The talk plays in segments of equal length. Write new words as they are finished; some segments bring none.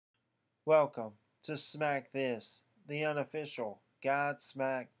Welcome to Smack This, the unofficial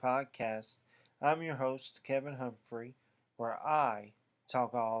Godsmack podcast. I'm your host, Kevin Humphrey, where I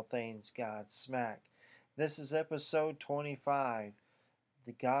talk all things Godsmack. This is episode 25,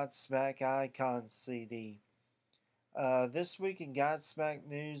 the Godsmack Icon CD. This week in Godsmack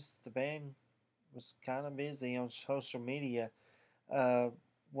news, the band was kind of busy on social media. Uh,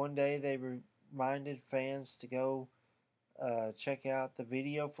 One day they reminded fans to go check out the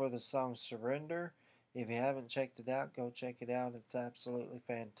video for the song Surrender. If you haven't checked it out, go check it out. It's absolutely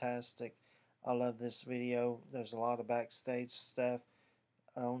fantastic. I love this video. There's a lot of backstage stuff,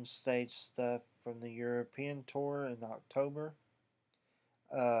 on stage stuff from the European tour in October.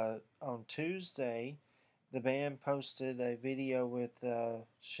 On Tuesday, the band posted a video with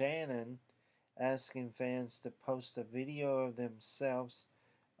Shannon asking fans to post a video of themselves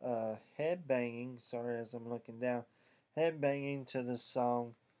headbanging. Sorry, as I'm looking down, headbanging to the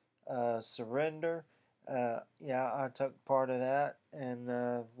song Surrender. Yeah, I took part of that, and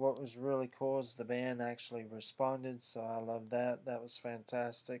what was really cool is the band actually responded, so I love that. That was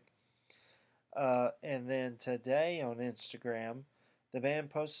fantastic. And then today on Instagram, the band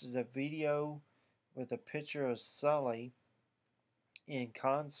posted a video with a picture of Sully in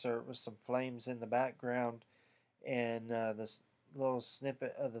concert with some flames in the background and this little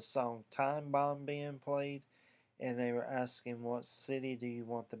snippet of the song Time Bomb being played. And they were asking what city do you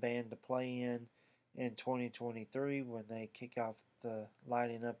want the band to play in 2023 when they kick off the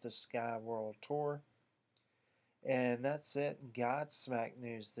Lighting Up the Sky World Tour. And that's it in Godsmack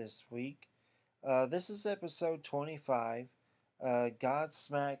news this week. This is episode 25.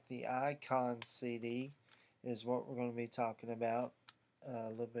 Godsmack the Icon CD is what we're going to be talking about. A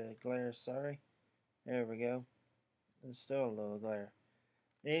little bit of glare, sorry. There we go. There's still a little glare.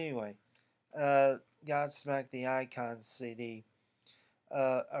 Anyway, Godsmack the Icon CD.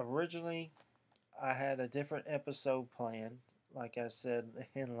 Originally, I had a different episode planned, like I said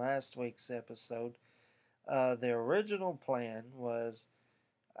in last week's episode. The original plan was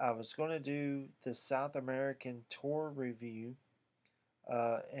I was going to do the South American tour review,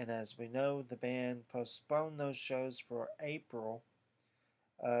 and as we know, the band postponed those shows for April.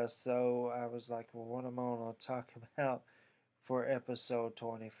 So I was like, well, what am I going to talk about for episode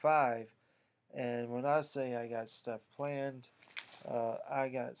 25? And when I say I got stuff planned, I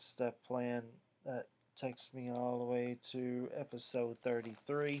got stuff planned that takes me all the way to episode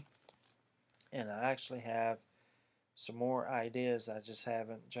 33. And I actually have some more ideas. I just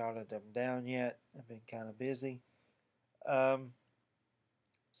haven't jotted them down yet. I've been kind of busy. Um,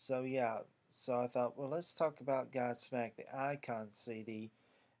 so, yeah. So I thought, well, let's talk about Godsmack, the Icon CD.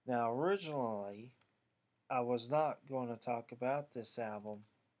 Now, originally, I was not going to talk about this album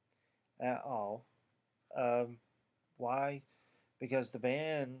at all. Um, why? Because the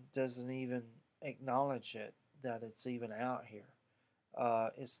band doesn't even acknowledge it that it's even out here.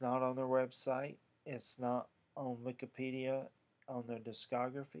 It's not on their website. It's not on Wikipedia on their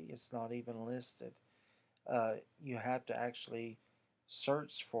discography. It's not even listed. You have to actually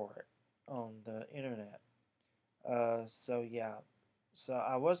search for it on the internet. So yeah, so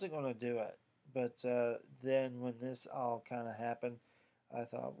I wasn't going to do it, but then when this all kind of happened, I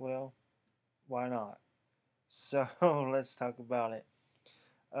thought, well, why not? So let's talk about it.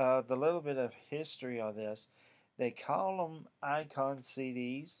 The little bit of history on this, they call them icon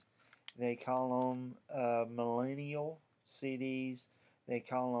CDs. They call them millennial CDs. They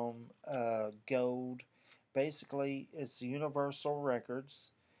call them gold. Basically, it's Universal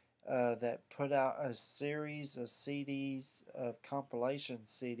Records that put out a series of CDs, of compilation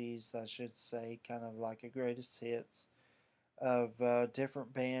CDs, I should say, kind of like a greatest hits of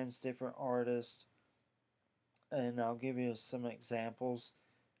different bands, different artists. And I'll give you some examples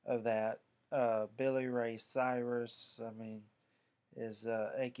of that. Billy Ray Cyrus, I mean, is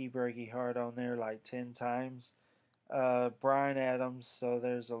Achy Breaky Heart on there like 10 times. Bryan Adams, so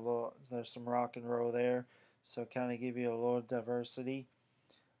there's some rock and roll there, so kind of give you a little diversity.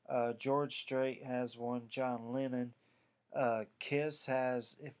 George Strait has one. John Lennon. Kiss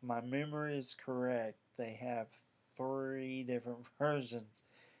has, if my memory is correct, they have three different versions.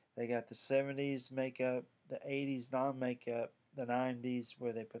 They got the 70s makeup, the 80s non makeup, the 90s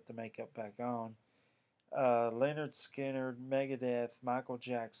where they put the makeup back on. Leonard Skinner, Megadeth, Michael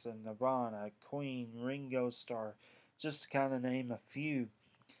Jackson, Nirvana, Queen, Ringo Starr, just to kind of name a few.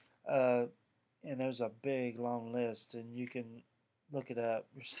 Uh, and there's a big long list, and you can look it up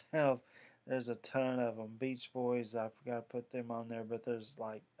yourself. There's a ton of them. Beach Boys, I forgot to put them on there, but there's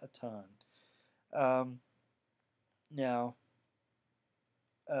like a ton. Um, Now,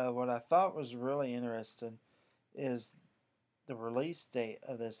 what I thought was really interesting is the release date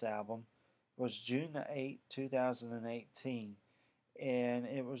of this album was June the 8th, 2018, and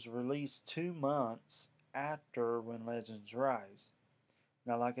it was released 2 months after When Legends Rise.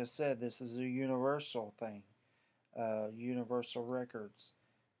 Now, like I said, this is a Universal thing, Universal Records,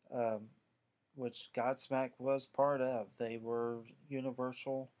 um, which Godsmack was part of. They were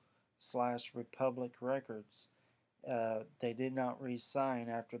Universal slash Republic Records. They did not re-sign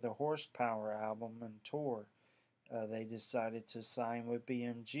after the Horsepower album and tour. They decided to sign with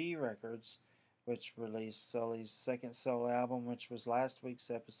BMG Records, which released Sully's second solo album, which was last week's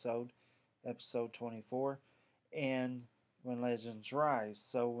episode, episode 24, and When Legends Rise.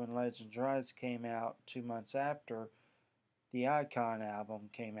 So When Legends Rise came out 2 months after the Icon album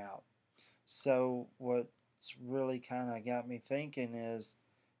came out. So what's really kind of got me thinking is,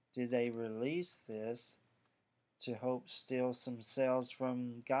 did they release this to hope steal some sales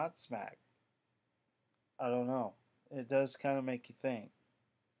from Godsmack? I don't know. It does kind of make you think.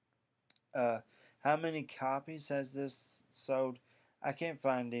 Uh, how many copies has this sold? I can't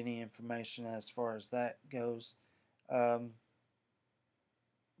find any information as far as that goes. Um,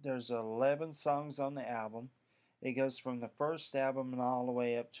 there's 11 songs on the album. It goes from the first album and all the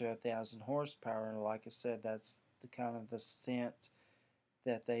way up to 1,000 horsepower. And like I said, that's the kind of the stint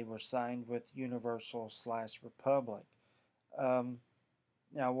that they were signed with Universal slash Republic. Um,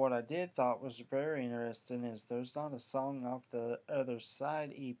 Now, what I did thought was very interesting is there's not a song off the Other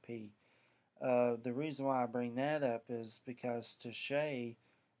Side EP. The reason why I bring that up is because Touche,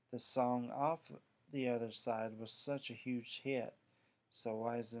 the song off the Other Side, was such a huge hit. So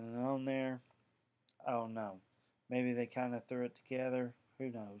why isn't it on there? I don't know. Maybe they kind of threw it together.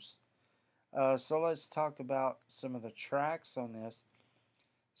 Who knows? So let's talk about some of the tracks on this.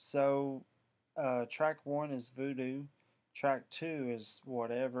 So track 1 is Voodoo. Track 2 is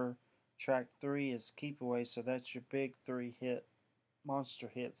Whatever. Track 3 is Keep Away. So that's your big 3 monster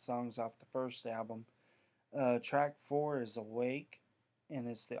hit songs off the first album. Track 4 is Awake, and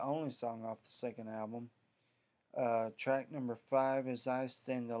it's the only song off the second album. Track number 5 is I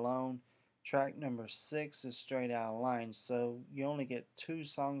Stand Alone. Track number 6 is Straight Out of Line. So you only get 2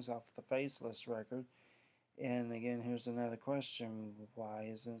 songs off the Faceless record. And again, here's another question: why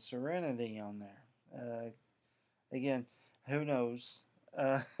isn't Serenity on there? Again, who knows?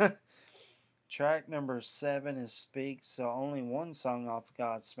 Track number 7 is Speak, so only 1 song off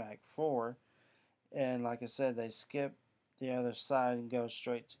Godsmack 4. And like I said, they skip the Other Side and go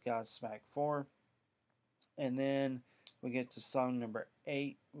straight to Godsmack 4. And then we get to song number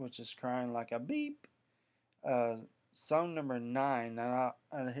 8, which is Crying Like a Beep. Song number 9,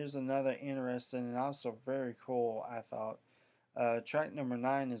 here's another interesting and also very cool, I thought. Track number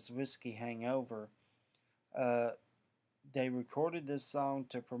 9 is Whiskey Hangover. They recorded this song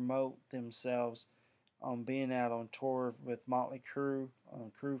to promote themselves on being out on tour with Motley Crue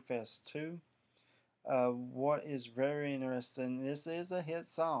on Crue Fest 2. What is very interesting, this is a hit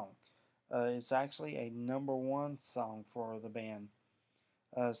song. It's actually a #1 song for the band.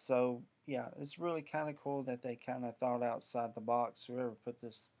 So yeah, it's really kind of cool that they kind of thought outside the box. Whoever put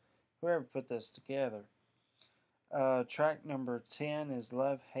this together. Track number 10 is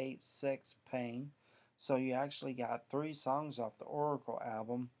Love, Hate, Sex, Pain. So you actually got 3 songs off the Oracle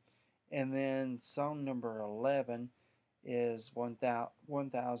album, and then song number 11 is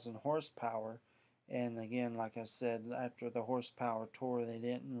 1,000 horsepower. And again, like I said, after the Horsepower tour, they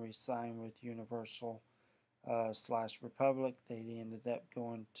didn't re-sign with Universal slash Republic. They ended up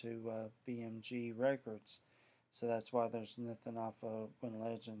going to BMG Records. So that's why there's nothing off of When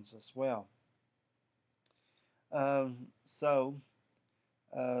Legends as well. So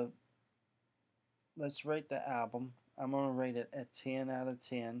let's rate the album. I'm going to rate it at 10 out of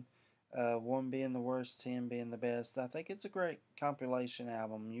 10. 1 being the worst, 10 being the best. I think it's a great compilation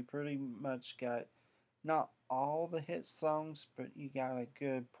album. You pretty much got not all the hit songs, but you got a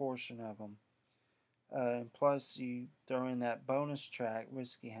good portion of them. And plus, you throw in that bonus track,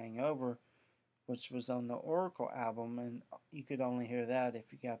 Whiskey Hangover, which was on the Oracle album, and you could only hear that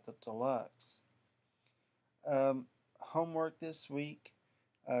if you got the deluxe. Homework this week.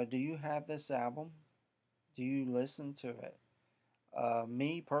 Do you have this album? Do you listen to it?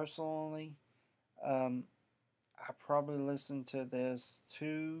 Me personally, I probably listened to this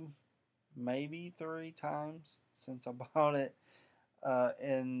 2, maybe 3 times since I bought it.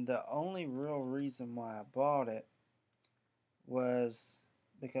 And the only real reason why I bought it was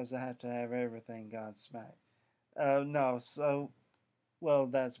because I had to have everything Godsmack. No, so, well,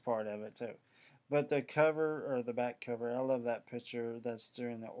 that's part of it too. But the cover, or the back cover, I love that picture. That's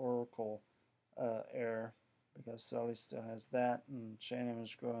during the Oracle era, because Sully still has that, and Shannon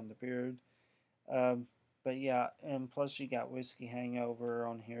was growing the beard. But yeah, and plus you got Whiskey Hangover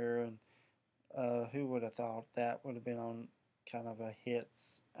on here, and who would have thought that would have been on kind of a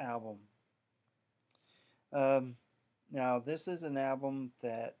hits album? Um, Now, this is an album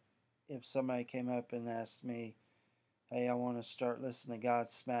that if somebody came up and asked me, hey, I want to start listening to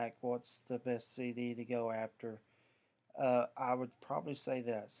Godsmack, what's the best CD to go after? I would probably say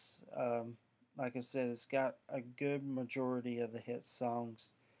this. Like I said, it's got a good majority of the hit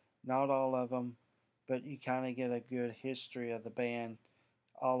songs. Not all of them, but you kind of get a good history of the band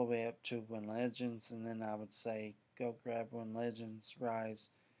all the way up to When Legends, and then I would say go grab When Legends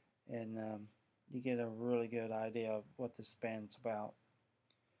Rise, and you get a really good idea of what this band's about.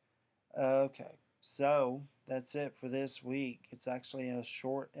 Okay, so that's it for this week. It's actually a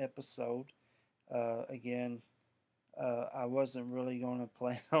short episode. Again, I wasn't really going to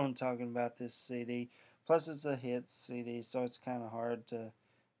plan on talking about this CD. Plus, it's a hits CD, so it's kind of hard to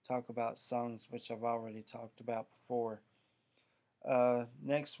talk about songs which I've already talked about before.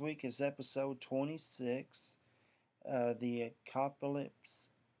 Next week is episode 26, the Apocalypse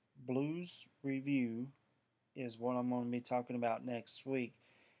Blues Review is what I'm going to be talking about next week.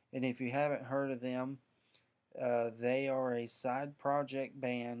 And if you haven't heard of them, they are a side project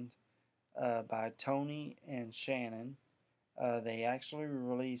band by Tony and Shannon. They actually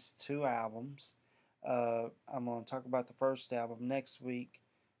released 2 albums. I'm going to talk about the first album next week,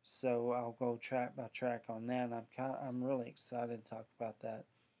 so I'll go track by track on that. And I'm really excited to talk about that.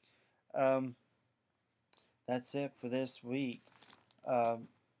 Um, that's it for this week. Um,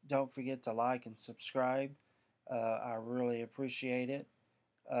 don't forget to like and subscribe. I really appreciate it.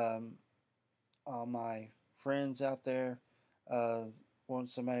 Um, all my friends out there, uh,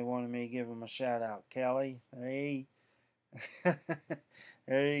 somebody wanted me to give them a shout out. Kelly, hey,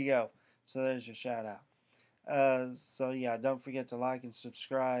 there you go. So there's your shout out. So yeah, don't forget to like and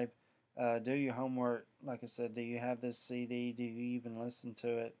subscribe. Do your homework. Like I said, do you have this CD? Do you even listen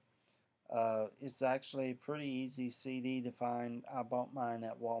to it? It's actually a pretty easy CD to find. I bought mine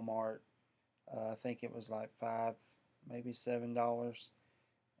at Walmart. I think it was like $5, maybe $7.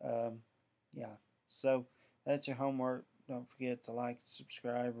 Um, yeah. So that's your homework. Don't forget to like,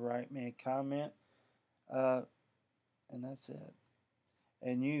 subscribe, write me a comment. Uh, and that's it.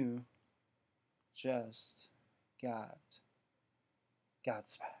 And you just got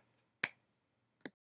Godsmack.